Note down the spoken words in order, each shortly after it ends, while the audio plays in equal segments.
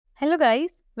Hello guys,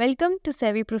 welcome to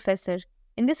Savvy Professor.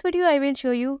 In this video, I will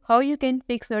show you how you can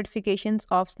fix notifications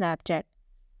of Snapchat.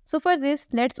 So for this,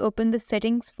 let's open the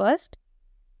settings first.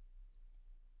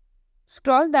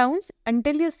 Scroll down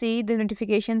until you see the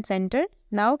notification center.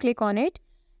 Now click on it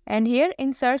and here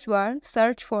in search bar,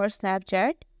 search for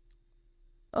Snapchat.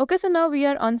 Okay, so now we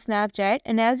are on Snapchat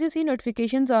and as you see,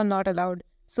 notifications are not allowed.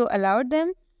 So allow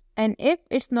them, and if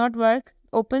it's not work,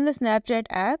 open the Snapchat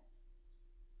app.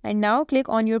 And now click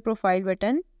on your profile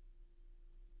button.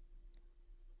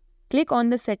 Click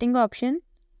on the setting option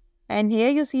and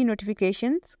here you see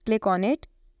notifications. Click on it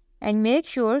and make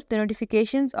sure the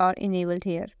notifications are enabled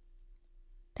here.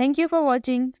 Thank you for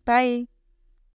watching. Bye.